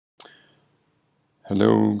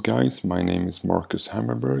Hello guys, my name is Marcus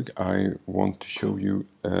Hammerberg. I want to show you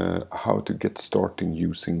how to get started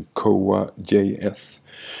using Koa Js.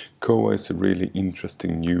 Koa is a really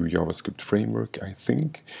interesting new JavaScript framework, I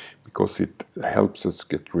think, because it helps us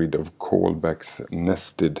get rid of callbacks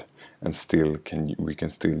nested and we can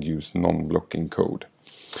still use non-blocking code.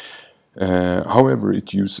 However,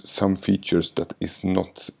 it uses some features that is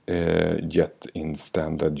not yet in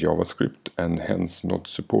standard JavaScript and hence not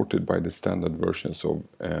supported by the standard versions of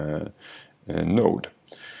Node.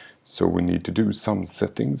 So we need to do some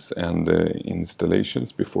settings and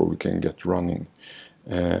installations before we can get running.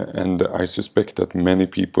 And I suspect that many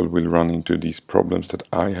people will run into these problems that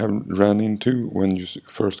I have ran into when you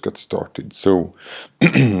first got started. So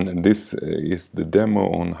this is the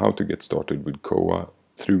demo on how to get started with Koa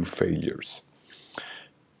through failures.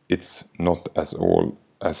 It's not as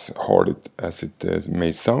hard as it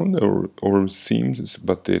may sound or seems,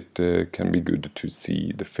 but it can be good to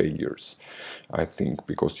see the failures, I think,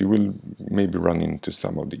 because you will maybe run into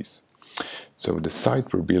some of these. So the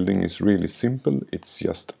site we're building is really simple. It's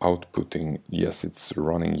just outputting, yes, it's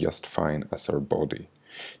running just fine as our body.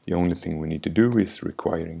 The only thing we need to do is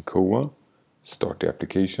requiring Koa, start the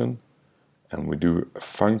application, and we do a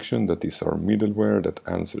function that is our middleware that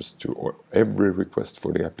answers to every request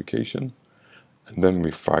for the application. And then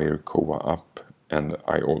we fire Koa up, and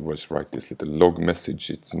I always write this little log message.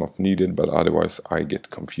 It's not needed, but otherwise I get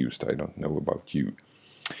confused. I don't know about you.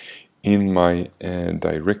 In my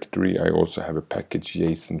directory I also have a package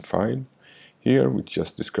JSON file here which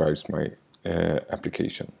just describes my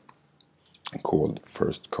application called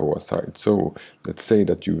first Koa site. So let's say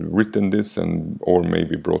that you've written this or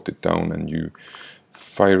maybe brought it down and you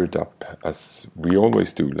fire it up as we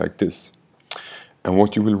always do, like this. And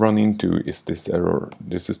what you will run into is this error.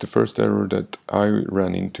 This is the first error that I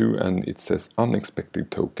ran into, and it says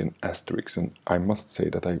unexpected token asterisk, and I must say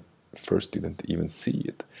that I first didn't even see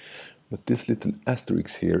it. But this little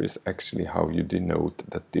asterisk here is actually how you denote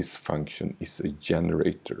that this function is a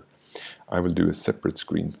generator. I will do a separate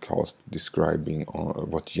screencast describing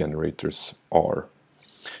what generators are.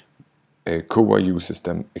 Koa uses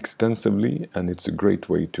them extensively, and it's a great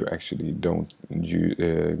way to actually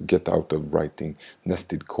get out of writing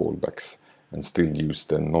nested callbacks and still use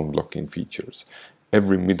the non-blocking features.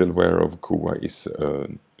 Every middleware of Koa is a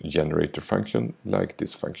generator function, like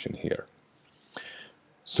this function here.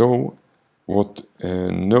 So what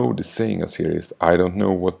Node is saying us here is, I don't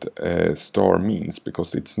know what star means,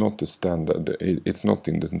 because it's not a standard. It's not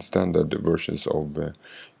in the standard versions of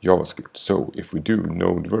JavaScript. So if we do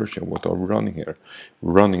Node version, what are we running here?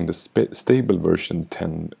 We're running the stable version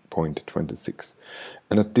 10.26.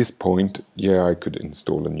 And at this point, yeah, I could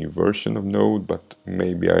install a new version of Node, but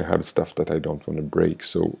maybe I have stuff that I don't want to break,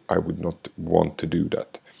 so I would not want to do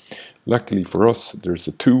that. Luckily for us, there's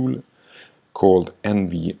a tool called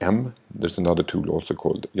NVM. There's another tool also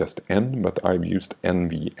called just N, but I've used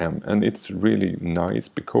NVM, and it's really nice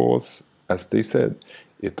because, as they said,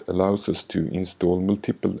 it allows us to install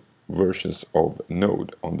multiple versions of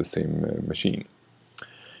Node on the same machine.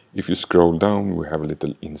 If you scroll down, we have a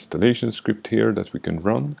little installation script here that we can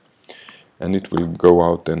run, and it will go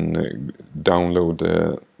out and download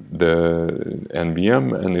the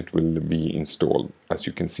NVM, and it will be installed. As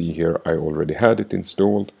you can see here, I already had it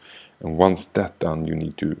installed, and once that's done, you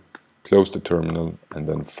need to close the terminal and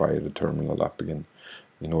then fire the terminal up again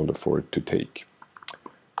in order for it to take.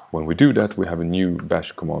 When we do that, we have a new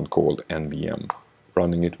bash command called nvm.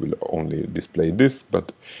 Running it will only display this,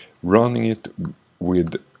 but running it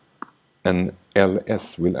with an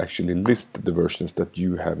ls will actually list the versions that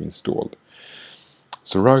you have installed.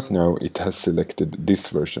 So right now it has selected this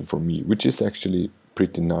version for me, which is actually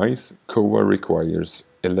pretty nice. Koa requires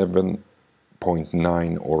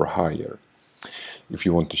 11.9 or higher. If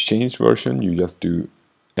you want to change version, you just do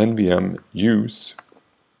nvm use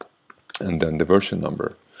and then the version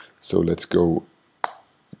number. So let's go,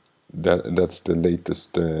 that's the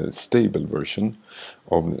latest stable version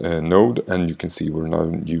of Node, and you can see we're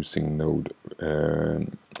now using Node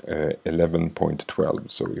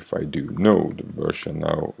 11.12. So if I do Node version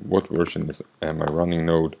now, what version am I running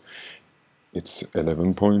Node? It's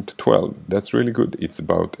 11.12. That's really good. It's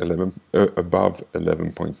about above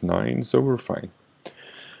 11.9, so we're fine.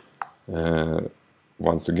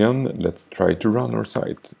 Once again, let's try to run our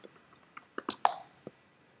site.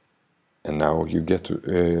 And now you get,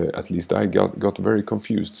 at least I got very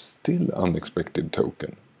confused. Still unexpected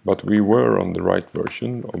token. But we were on the right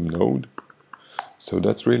version of Node, so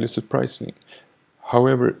that's really surprising.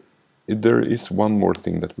 However, there is one more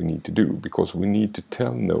thing that we need to do, because we need to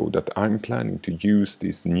tell Node that I'm planning to use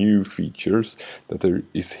these new features that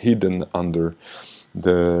is hidden under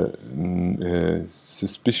the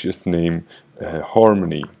suspicious name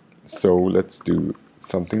Harmony. So let's do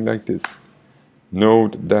something like this: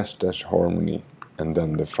 node dash dash harmony, and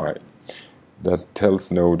then the file that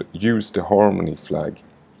tells Node use the harmony flag.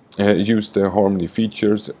 Use the harmony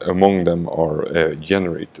features, among them are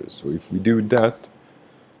generators. So if we do that,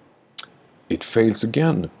 it fails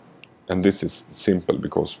again. And this is simple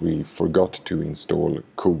because we forgot to install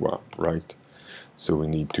Koa, right? So we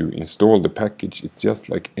need to install the package. It's just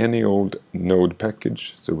like any old Node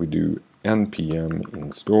package. So we do npm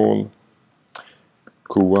install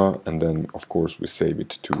Koa, and then of course we save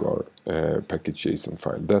it to our package.json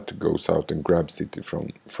file. That goes out and grabs it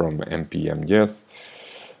from npm.js.org,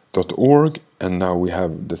 and now we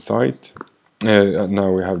have the site.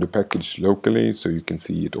 Now we have the package locally, so you can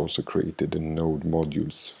see it also created the Node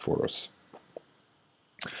modules for us.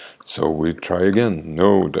 So we try again,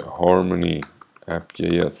 node harmony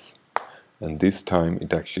app.js, and this time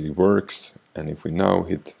it actually works. And if we now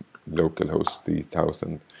hit localhost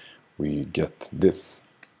 3000, we get this.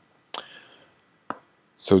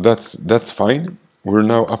 So that's fine. We're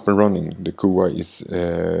now up and running. The Koa is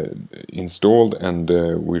installed, and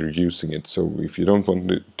we're using it. So if you don't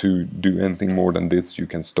want to do anything more than this, you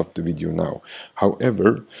can stop the video now.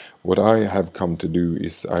 However, what I have come to do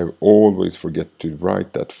is I always forget to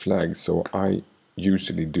write that flag. So I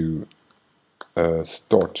usually do a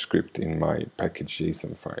start script in my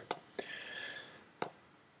package.json file.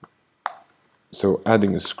 So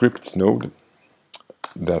adding a scripts node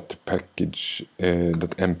that package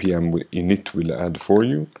that npm init will add for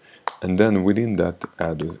you, and then within that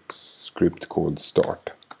add a script called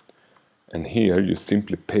start, and here you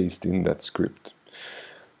simply paste in that script.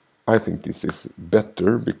 I think this is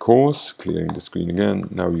better because, clearing the screen again,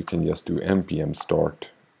 now you can just do npm start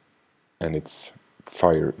and it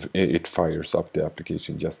fires up the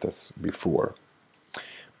application just as before.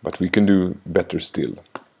 But we can do better still,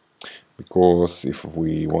 because if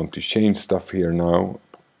we want to change stuff here now,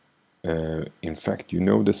 in fact, you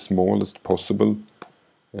know, the smallest possible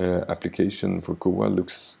application for Koa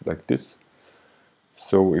looks like this.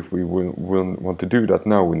 So if we will want to do that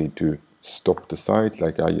now, we need to stop the site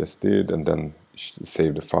like I just did, and then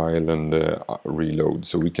save the file and reload.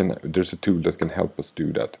 So we can, there's a tool that can help us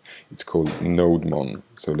do that. It's called nodemon.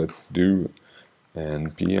 So let's do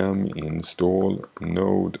npm install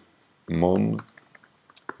nodemon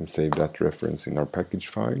and save that reference in our package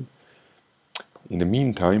file. In the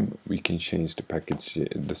meantime, we can change the package,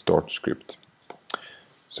 the start script.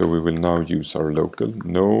 So we will now use our local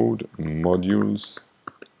node modules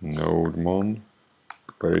nodemon,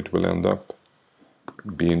 where it will end up,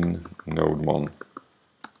 bin nodemon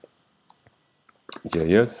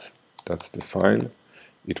js. That's the file.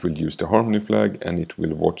 It will use the harmony flag, and it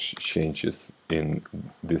will watch changes in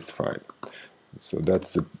this file. So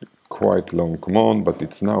that's a quite long command, but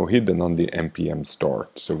it's now hidden on the npm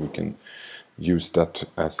start, so we can use that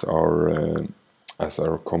as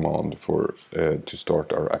our command for to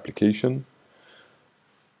start our application.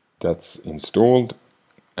 That's installed,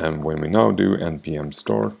 and when we now do npm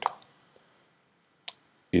start,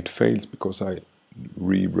 it fails because I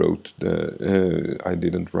rewrote the I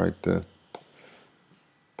didn't write the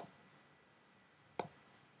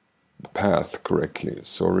path correctly.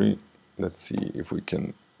 Sorry. Let's see if we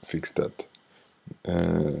can fix that.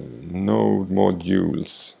 Node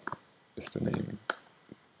modules is the name.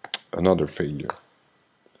 Another failure.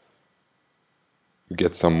 You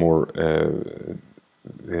get some more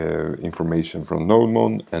information from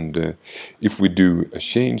nodemon, and if we do a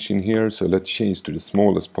change in here, so let's change to the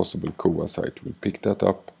smallest possible Koa site. We'll pick that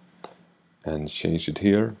up and change it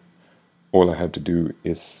here. All I have to do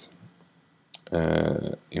is,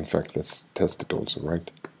 in fact, let's test it also, right?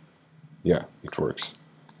 Yeah, it works.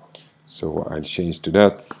 So I'll change to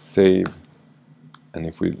that, save, and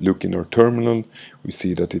if we look in our terminal, we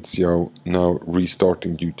see that it's now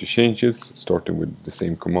restarting due to changes, starting with the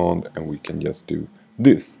same command, and we can just do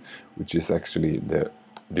this, which is actually the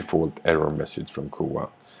default error message from Koa.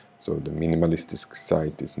 So the minimalistic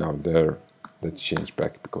site is now there. Let's change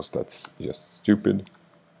back because that's just stupid.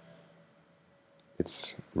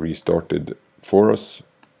 It's restarted for us,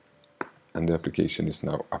 and the application is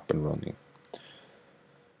now up and running.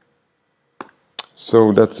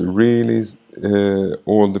 So that's really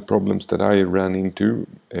all the problems that I ran into.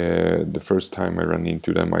 The first time I ran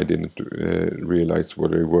into them, I didn't realize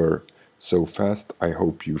what they were so fast. I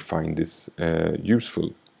hope you find this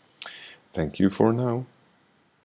useful. Thank you for now.